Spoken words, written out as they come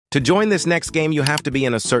To join this next game, you have to be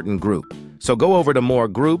in a certain group. So go over to More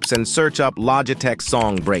Groups and search up Logitech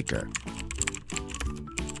Song Breaker.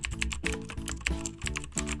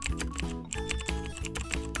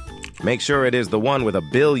 Make sure it is the one with 1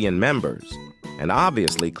 billion members. And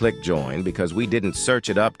obviously click Join because we didn't search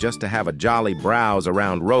it up just to have a jolly browse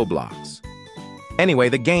around Roblox. Anyway,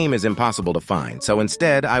 the game is impossible to find, so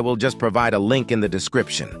instead I will just provide a link in the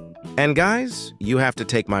description. And guys, you have to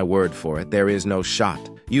take my word for it, there is no shot.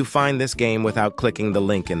 You find this game without clicking the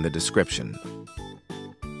link in the description.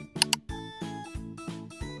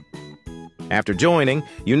 After joining,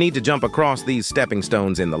 you need to jump across these stepping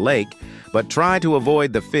stones in the lake, but try to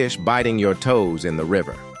avoid the fish biting your toes in the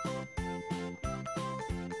river.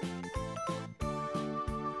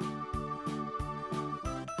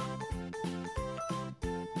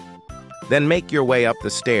 Then make your way up the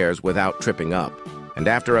stairs without tripping up, and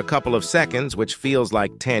after a couple of seconds, which feels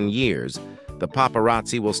like 10 years, the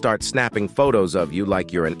paparazzi will start snapping photos of you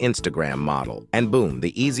like you're an Instagram model. And boom,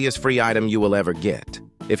 the easiest free item you will ever get.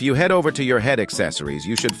 If you head over to your head accessories,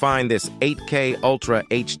 you should find this 8K Ultra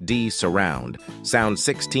HD Surround, sound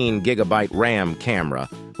 16 GB RAM camera,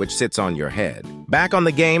 which sits on your head. Back on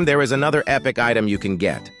the game, there is another epic item you can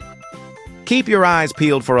get. Keep your eyes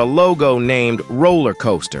peeled for a logo named Roller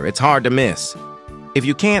Coaster. It's hard to miss. If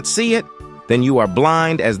you can't see it, then you are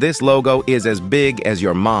blind, as this logo is as big as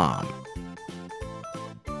your mom.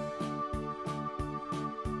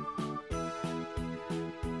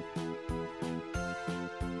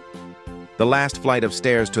 The last flight of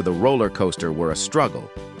stairs to the roller coaster were a struggle,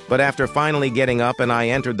 but after finally getting up and I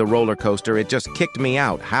entered the roller coaster, it just kicked me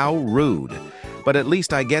out. How rude. But at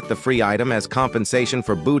least I get the free item as compensation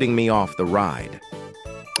for booting me off the ride.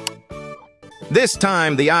 This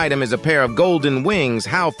time, the item is a pair of golden wings.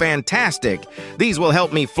 How fantastic! These will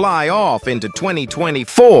help me fly off into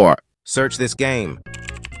 2024. Search this game.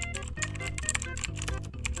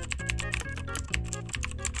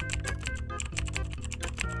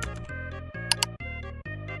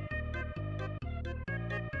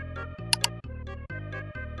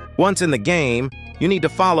 Once in the game, you need to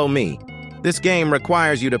follow me. This game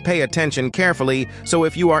requires you to pay attention carefully, so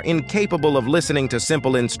if you are incapable of listening to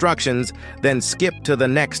simple instructions, then skip to the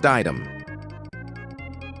next item.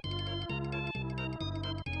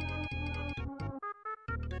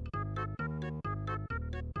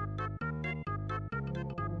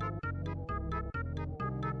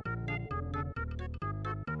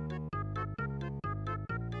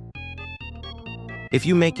 If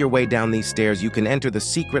you make your way down these stairs, you can enter the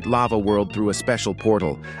secret lava world through a special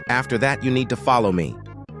portal. After that, you need to follow me.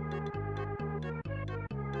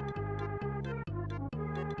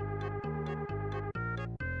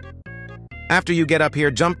 After you get up here,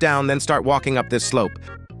 jump down, then start walking up this slope.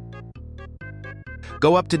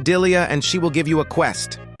 Go up to Delia and she will give you a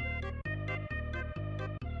quest.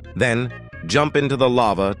 Then, jump into the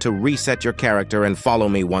lava to reset your character and follow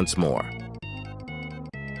me once more.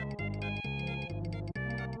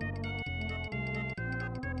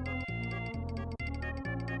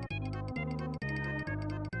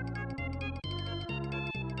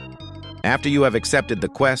 After you have accepted the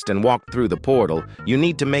quest and walked through the portal, you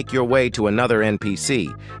need to make your way to another NPC.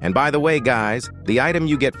 And by the way, guys, the item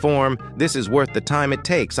you get from, this is worth the time it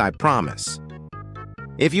takes, I promise.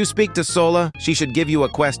 If you speak to Sola, she should give you a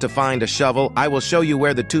quest to find a shovel. I will show you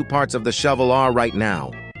where the 2 parts of the shovel are right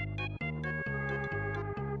now.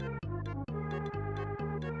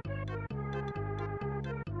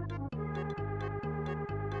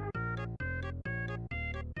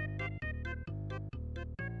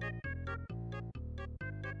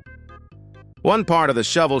 One part of the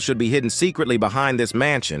shovel should be hidden secretly behind this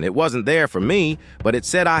mansion. It wasn't there for me, but it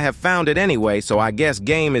said I have found it anyway, so I guess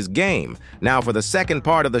game is game. Now for the second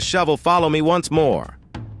part of the shovel, follow me once more.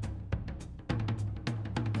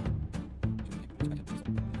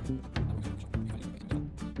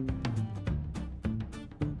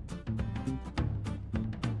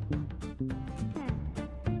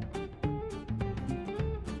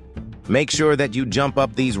 Make sure that you jump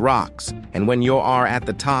up these rocks, and when you are at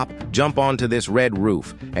the top, jump onto this red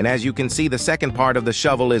roof. And as you can see, the second part of the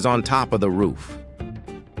shovel is on top of the roof.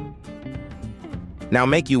 Now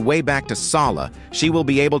make your way back to Sala. She will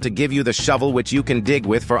be able to give you the shovel which you can dig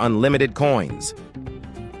with for unlimited coins.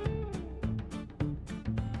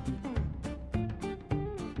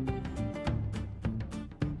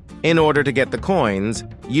 In order to get the coins,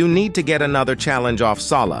 you need to get another challenge off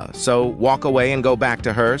Sala, so walk away and go back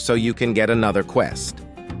to her so you can get another quest.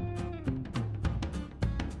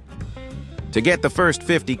 To get the first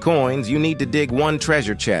 50 coins, you need to dig 1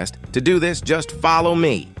 treasure chest. To do this, just follow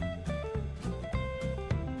me.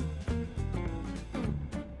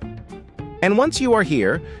 And once you are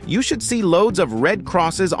here, you should see loads of red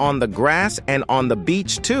crosses on the grass and on the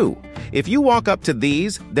beach too. If you walk up to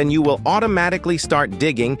these, then you will automatically start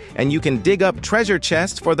digging and you can dig up treasure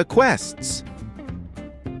chests for the quests.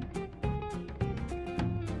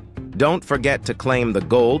 Don't forget to claim the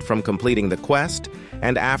gold from completing the quest,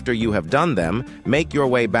 and after you have done them, make your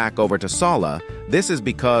way back over to Sala. This is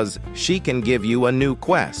because she can give you a new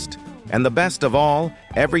quest. And the best of all,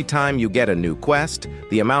 every time you get a new quest,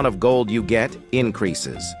 the amount of gold you get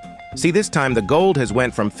increases. See, this time the gold has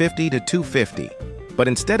went from 50 to 250. But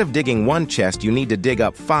instead of digging one chest, you need to dig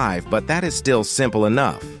up 5, but that is still simple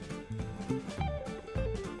enough.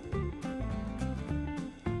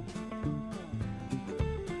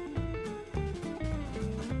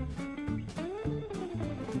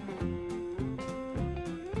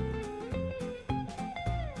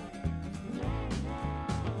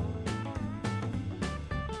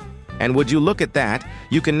 And would you look at that,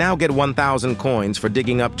 you can now get 1,000 coins for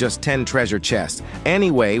digging up just 10 treasure chests.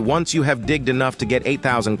 Anyway, once you have digged enough to get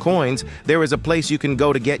 8,000 coins, there is a place you can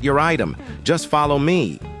go to get your item. Just follow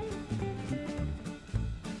me.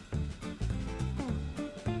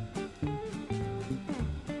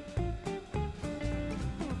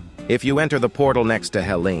 If you enter the portal next to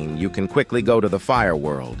Helene, you can quickly go to the fire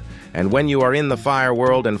world. And when you are in the fire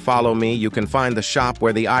world and follow me, you can find the shop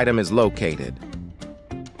where the item is located.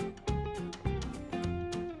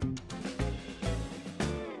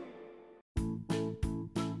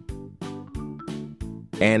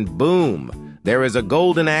 And boom! There is a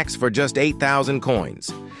golden axe for just 8,000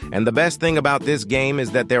 coins. And the best thing about this game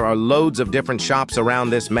is that there are loads of different shops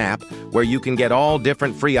around this map where you can get all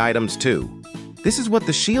different free items too. This is what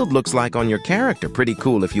the shield looks like on your character. Pretty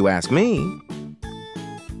cool if you ask me.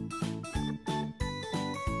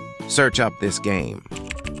 Search up this game.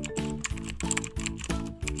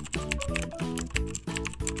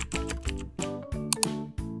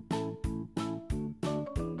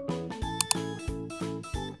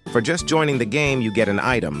 For just joining the game, you get an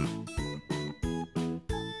item.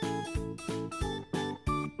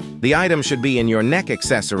 The item should be in your neck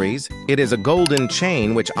accessories. It is a golden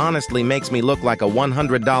chain, which honestly makes me look like a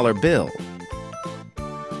 $100 bill.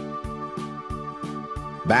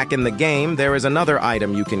 Back in the game, there is another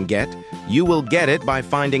item you can get. You will get it by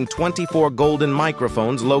finding 24 golden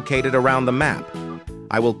microphones located around the map.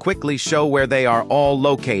 I will quickly show where they are all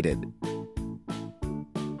located.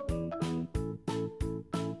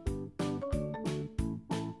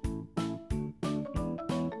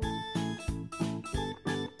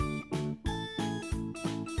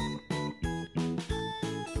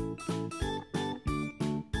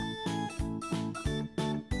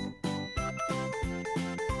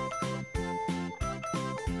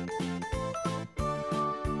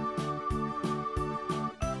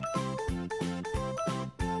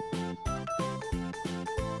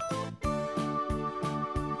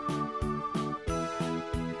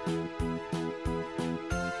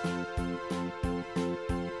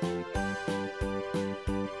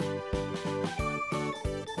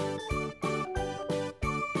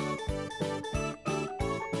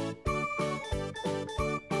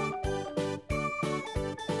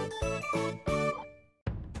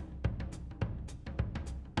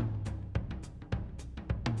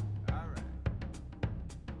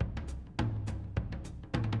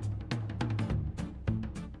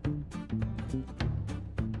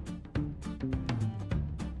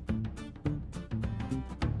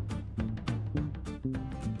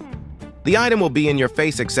 The item will be in your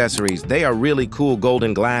face accessories. They are really cool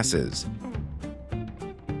golden glasses.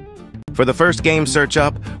 For the first game search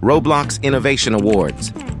up, Roblox Innovation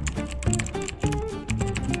Awards.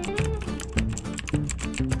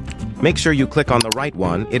 Make sure you click on the right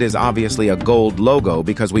one. It is obviously a gold logo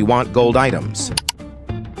because we want gold items.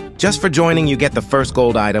 Just for joining, you get the first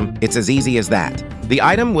gold item. It's as easy as that. The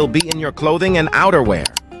item will be in your clothing and outerwear.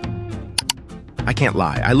 I can't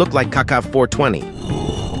lie, I look like Kaka 420.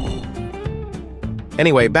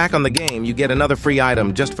 Anyway, back on the game, you get another free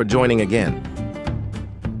item just for joining again.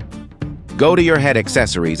 Go to your head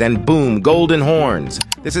accessories and boom, golden horns.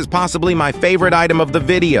 This is possibly my favorite item of the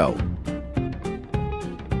video.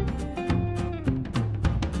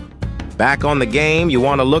 Back on the game, you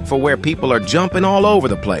want to look for where people are jumping all over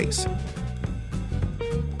the place.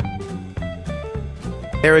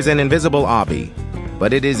 There is an invisible obby,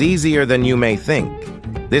 but it is easier than you may think.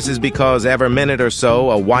 This is because every minute or so,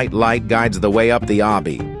 a white light guides the way up the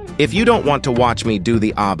obby. If you don't want to watch me do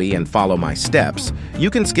the obby and follow my steps, you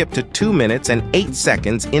can skip to 2 minutes and 8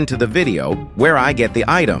 seconds into the video where I get the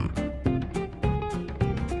item.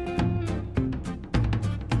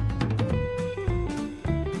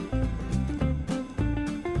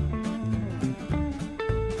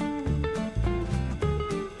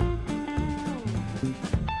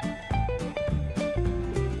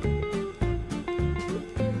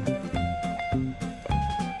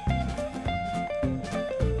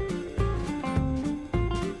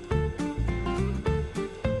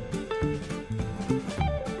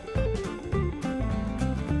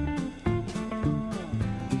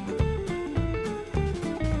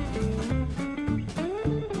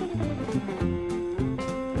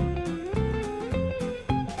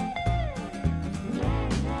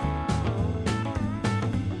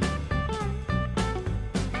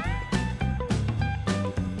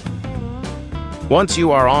 Once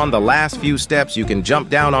you are on the last few steps, you can jump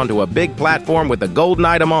down onto a big platform with the golden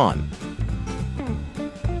item on.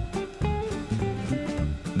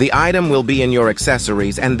 The item will be in your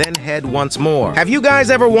accessories and then head once more. Have you guys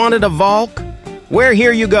ever wanted a Valk? Where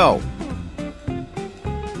here you go.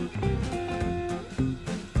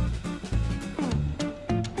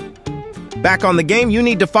 Back on the game, you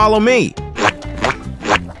need to follow me.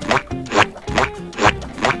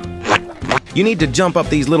 You need to jump up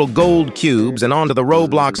these little gold cubes and onto the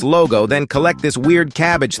Roblox logo, then collect this weird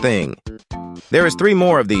cabbage thing. There is 3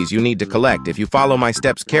 more of these you need to collect. If you follow my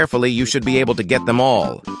steps carefully, you should be able to get them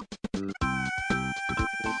all.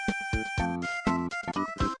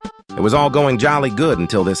 It was all going jolly good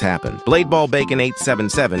until this happened. Bladeball Bacon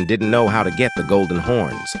 877 didn't know how to get the golden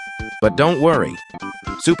horns. But don't worry,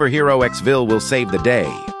 Superhero xvylle will save the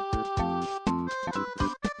day.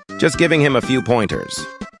 Just giving him a few pointers.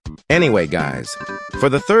 Anyway, guys, for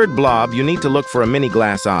the 3rd blob, you need to look for a mini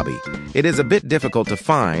glass obby. It is a bit difficult to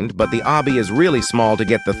find, but the obby is really small to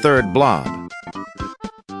get the 3rd blob.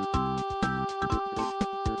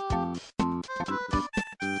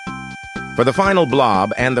 For the final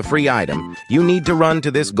blob and the free item, you need to run to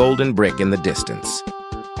this golden brick in the distance.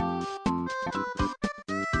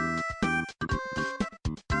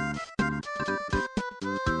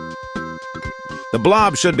 The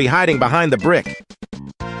blob should be hiding behind the brick.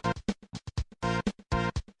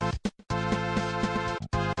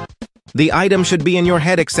 The item should be in your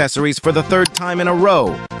head accessories for the 3rd time in a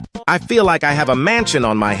row. I feel like I have a mansion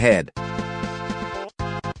on my head.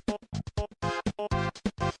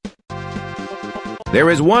 There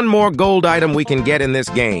is one more gold item we can get in this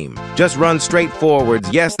game. Just run straight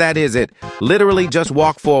forwards. Yes, that is it. Literally just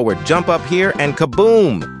walk forward, jump up here, and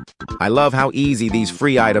kaboom! I love how easy these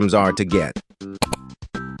free items are to get.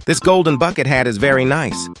 This golden bucket hat is very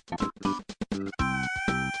nice.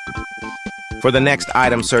 For the next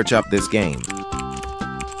item, search up this game.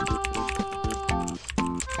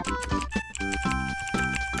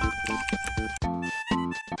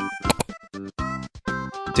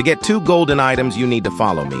 To get 2 golden items, you need to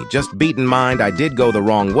follow me. Just bear in mind I did go the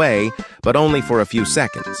wrong way, but only for a few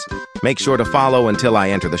seconds. Make sure to follow until I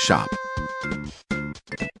enter the shop.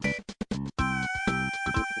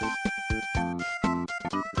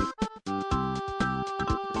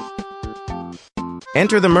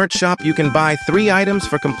 Enter the merch shop. You can buy 3 items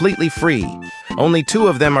for completely free. Only 2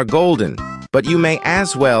 of them are golden, but you may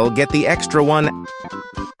as well get the extra one.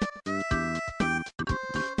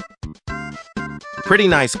 Pretty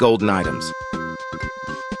nice golden items.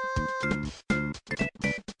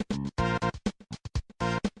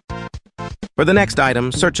 For the next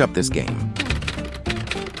item, search up this game.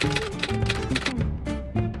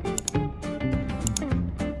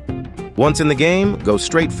 Once in the game, go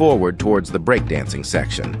straight forward towards the breakdancing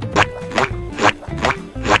section.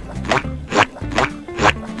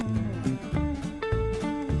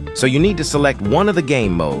 So you need to select one of the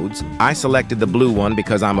game modes. I selected the blue one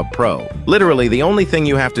because I'm a pro. Literally, the only thing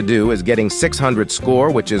you have to do is getting 600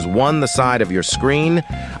 score, which is 1 the side of your screen.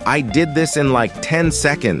 I did this in like 10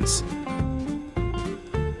 seconds.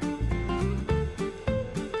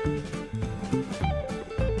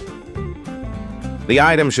 The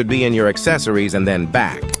item should be in your accessories and then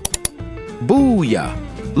back. Booyah!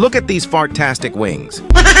 Look at these fartastic wings.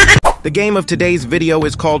 The game of today's video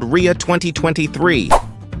is called RIA 2023.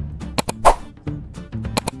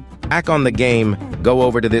 Back on the game, go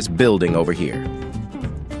over to this building over here.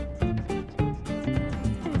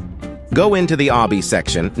 Go into the obby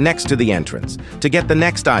section next to the entrance. To get the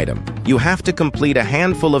next item, you have to complete a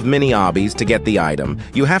handful of mini obbies to get the item.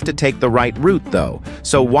 You have to take the right route though,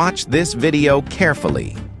 so watch this video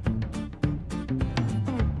carefully.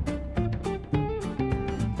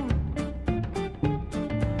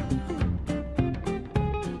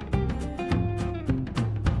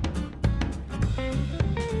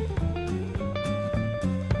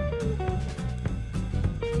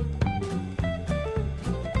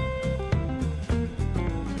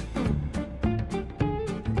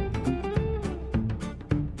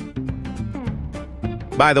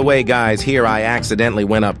 By the way, guys, here I accidentally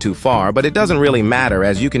went up too far, but it doesn't really matter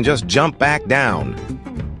as you can just jump back down.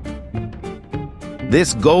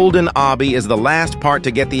 This golden obby is the last part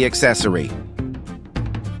to get the accessory.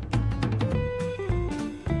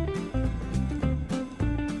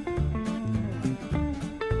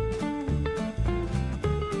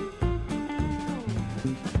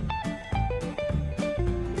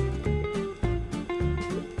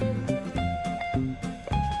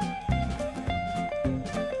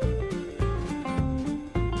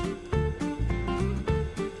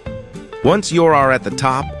 Once you are at the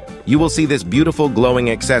top, you will see this beautiful glowing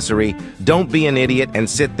accessory. Don't be an idiot and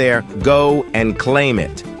sit there. Go and claim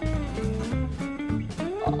it.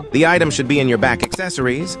 The item should be in your back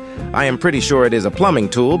accessories. I am pretty sure it is a plumbing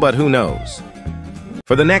tool, but who knows?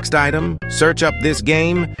 For the next item, search up this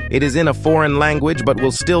game. It is in a foreign language, but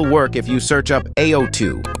will still work if you search up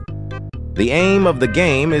AO2. The aim of the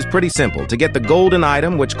game is pretty simple. To get the golden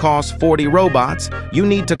item, which costs 40 robots, you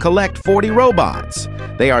need to collect 40 robots.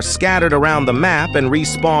 They are scattered around the map and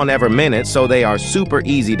respawn every minute, so they are super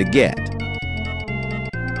easy to get.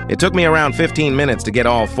 It took me around 15 minutes to get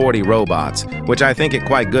all 40 robots, which I think is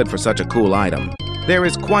quite good for such a cool item. There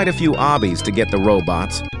is quite a few obbies to get the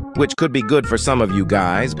robots, which could be good for some of you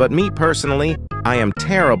guys, but me personally, I am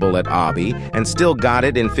terrible at obby and still got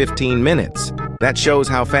it in 15 minutes. That shows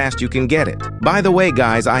how fast you can get it. By the way,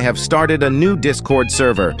 guys, I have started a new Discord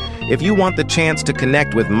server. If you want the chance to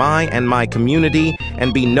connect with my community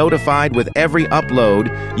and be notified with every upload,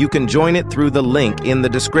 you can join it through the link in the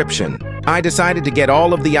description. I decided to get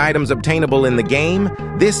all of the items obtainable in the game.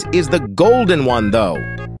 This is the golden one, though.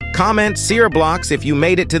 Comment ROBLOX if you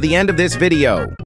made it to the end of this video.